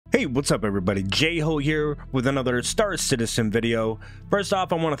Hey, what's up everybody? J-Ho here with another Star Citizen video. First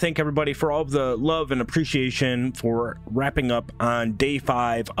off, I want to thank everybody for all of the love and appreciation for wrapping up on day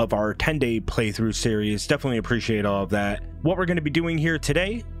 5 of our 10-day playthrough series. Definitely appreciate all of that. What we're going to be doing here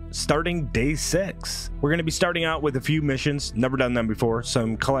today, starting day 6. We're going to be starting out with a few missions, never done them before,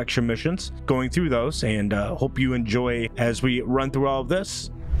 some collection missions, going through those, and hope you enjoy as we run through all of this.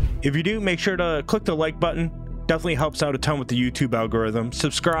 If you do, make sure to click the like button. Definitely helps out a ton with the YouTube algorithm.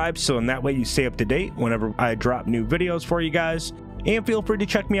 Subscribe so in that way you stay up to date whenever I drop new videos for you guys. And feel free to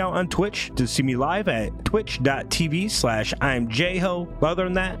check me out on Twitch to see me live at twitch.tv/I'mJho. But other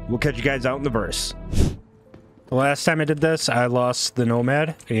than that, we'll catch you guys out in the verse. The last time I did this, I lost the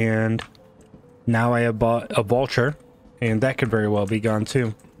Nomad, and now I have bought a Vulture, and that could very well be gone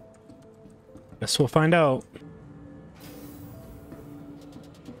too. Guess we'll find out.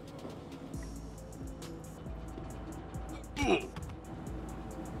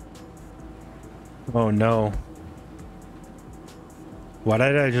 Oh no. Why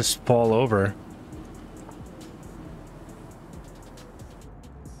did I just fall over?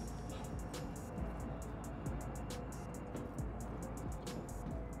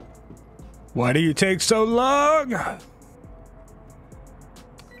 Why do you take so long?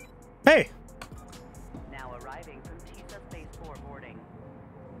 Hey! Now arriving from TISA Space 4 boarding.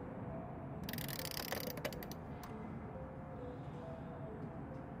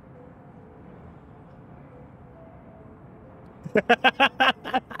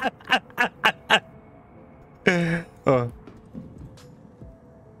 Oh.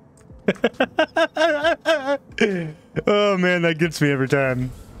 Oh man, that gets me every time.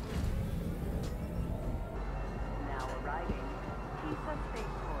 Now arriving. TISA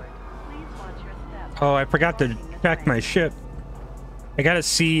Spaceport. Please watch your steps. Oh, I forgot to check my ship. I gotta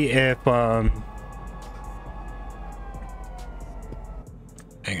see if hang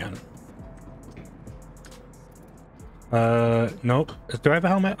on. Nope. Do I have a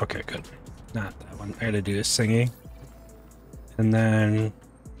helmet? Okay, good. Not that one. I gotta do this thingy. And then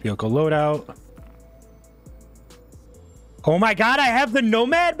vehicle loadout. Oh my god, I have the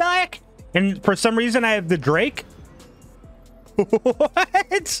Nomad back? And for some reason I have the Drake?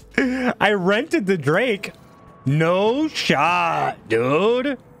 What? I rented the Drake. No shot,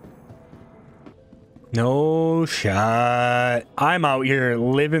 dude. No shot. I'm out here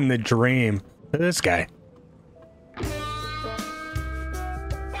living the dream. Look at this guy.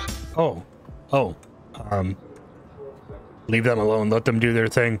 Oh, leave them alone. Let them do their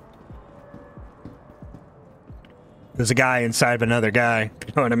thing. There's a guy inside of another guy.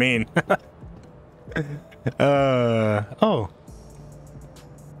 You know what I mean? Oh.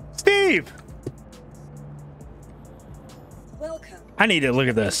 Steve! Welcome. I need to look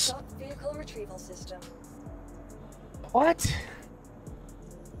at this. Vehicle retrieval system. What?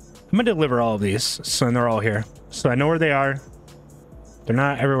 I'm gonna deliver all of these, so they're all here. So I know where they are. They're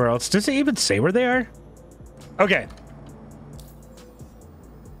not everywhere else. Does it even say where they are? Okay.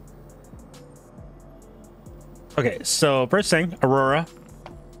 Okay, so first thing, Aurora.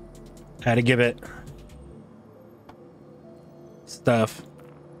 I had to give it stuff.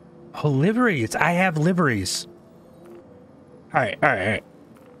 Oh, liveries. I have liveries. All right, all right, all right.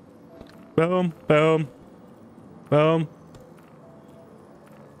 Boom, boom, boom,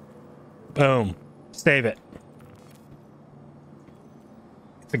 boom. Save it.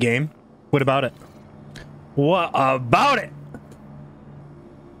 The game. What about it? What about it?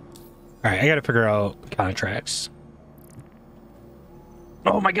 All right, I gotta figure out contracts.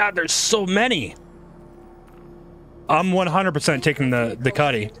 Oh my god, there's so many. I'm 100% taking the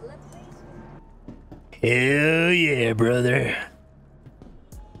cutty. Hell yeah, brother.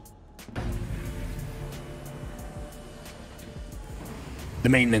 The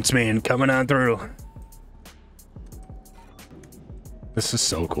maintenance man coming on through. This is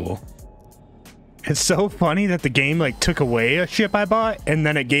so cool. It's so funny that the game like took away a ship I bought and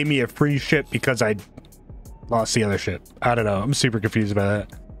then it gave me a free ship because I lost the other ship. I don't know. I'm super confused by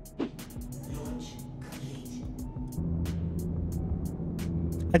that.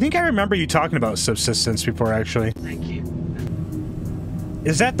 I think I remember you talking about subsistence before, actually. Thank you.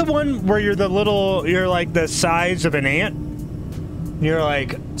 Is that the one where you're you're like the size of an ant? You're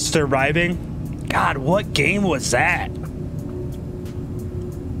like surviving? God, what game was that?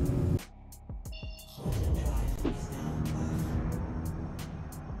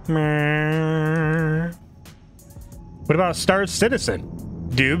 What about Star Citizen?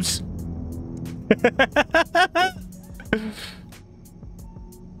 Dubes?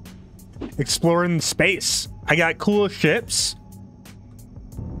 Exploring space. I got cool ships.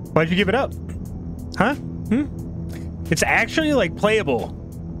 Why'd you give it up? Huh? It's actually like playable.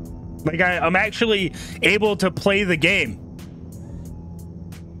 Like I'm actually able to play the game.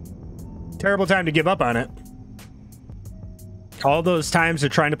 Terrible time to give up on it. All those times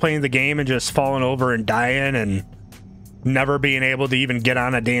of trying to play in the game and just falling over and dying and never being able to even get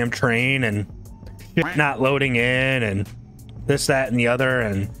on a damn train and shit not loading in and this, that, and the other,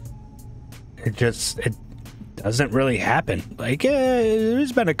 and it doesn't really happen. Like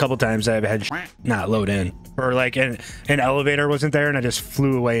there's been a couple times I've had shit not load in, or like an elevator wasn't there and I just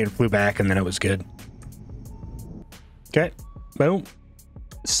flew away and flew back and then it was good. Okay, boom.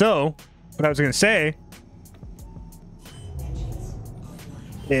 So what I was gonna say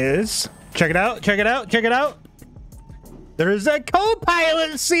is check it out. There's a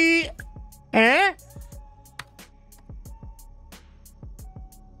co-pilot seat. Eh?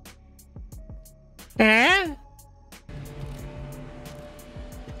 Eh?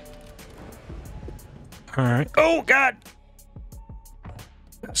 All right. Oh God!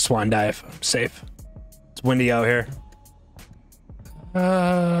 Swan dive. I'm safe. It's windy out here.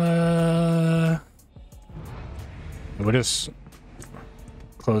 We'll just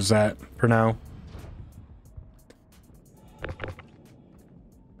close that for now.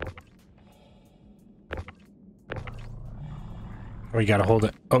 Oh, you gotta hold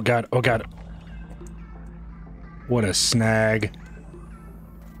it. Oh God, oh God. What a snag.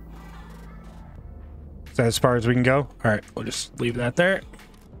 Is that as far as we can go? All right, we'll just leave that there.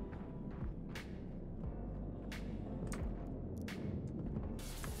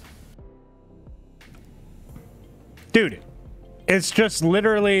 Dude, it's just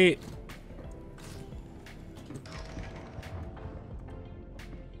literally...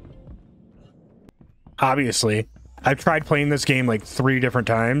 Obviously, I've tried playing this game like 3 different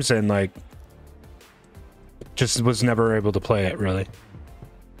times and like just was never able to play it really.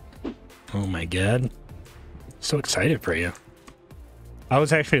 Oh my God. So excited for you. I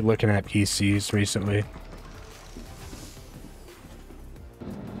was actually looking at PCs recently.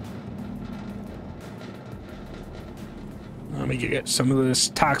 Let me get some of this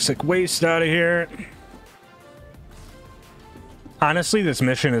toxic waste out of here. Honestly, this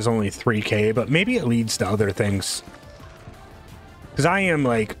mission is only 3K, but maybe it leads to other things. Because I am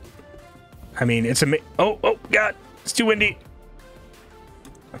like... I mean, it's a... Oh God! It's too windy!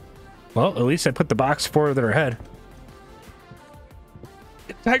 Well, at least I put the box further ahead.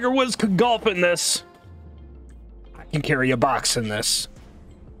 Tiger Woods could golf in this. I can carry a box in this.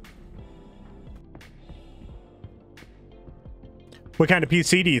 What kind of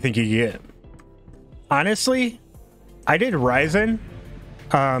PC do you think you get? Honestly, I did Ryzen,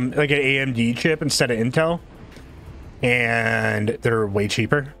 like an AMD chip instead of Intel, and they're way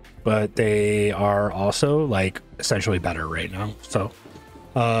cheaper, but they are also like essentially better right now. So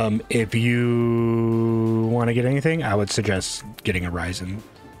if you want to get anything, I would suggest getting a Ryzen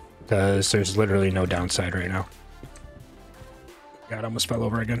because there's literally no downside right now. God, I almost fell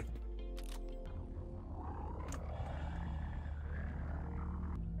over again.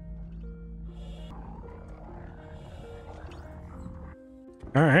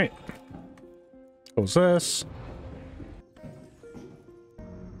 All right. Close this.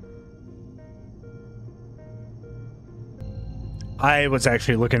 I was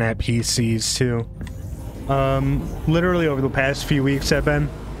actually looking at PCs too. Literally over the past few weeks I've been.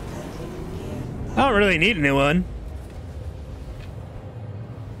 I don't really need a new one.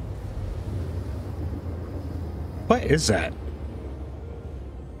 What is that?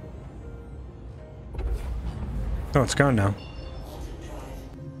 Oh, it's gone now.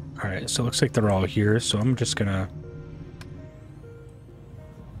 All right, so it looks like they're all here, so I'm just gonna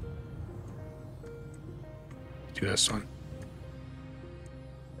do this one.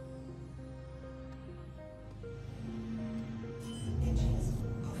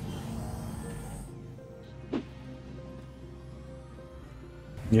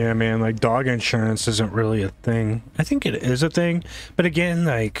 Yeah, man, like dog insurance isn't really a thing. I think it is a thing, but again,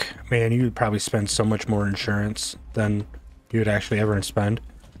 like, man, you would probably spend so much more insurance than you would actually ever spend.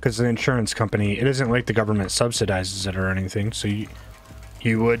 Because the insurance company, it isn't like the government subsidizes it or anything, so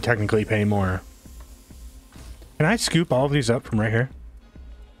you would technically pay more. Can I scoop all of these up from right here?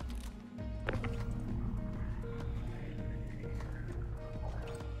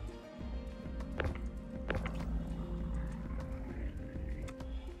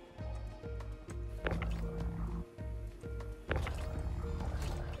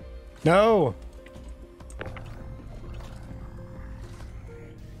 No!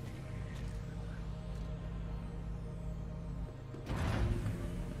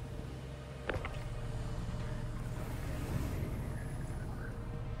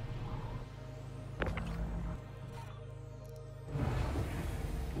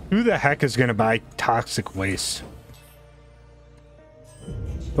 Who the heck is gonna buy toxic waste?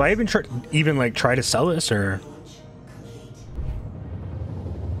 Do I even like try to sell this, or?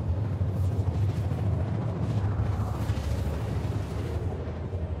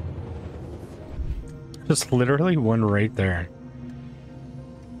 Just literally one right there.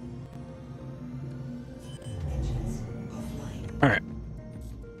 All right.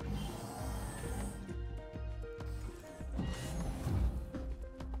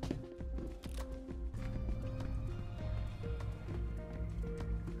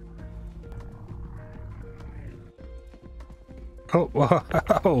 Oh,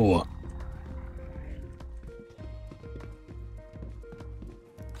 whoa.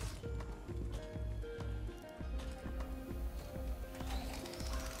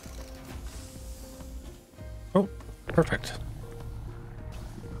 Oh, perfect.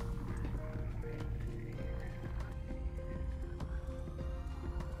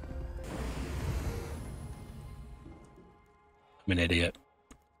 I'm an idiot.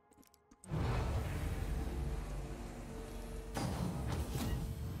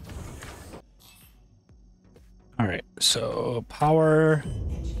 All right, so power,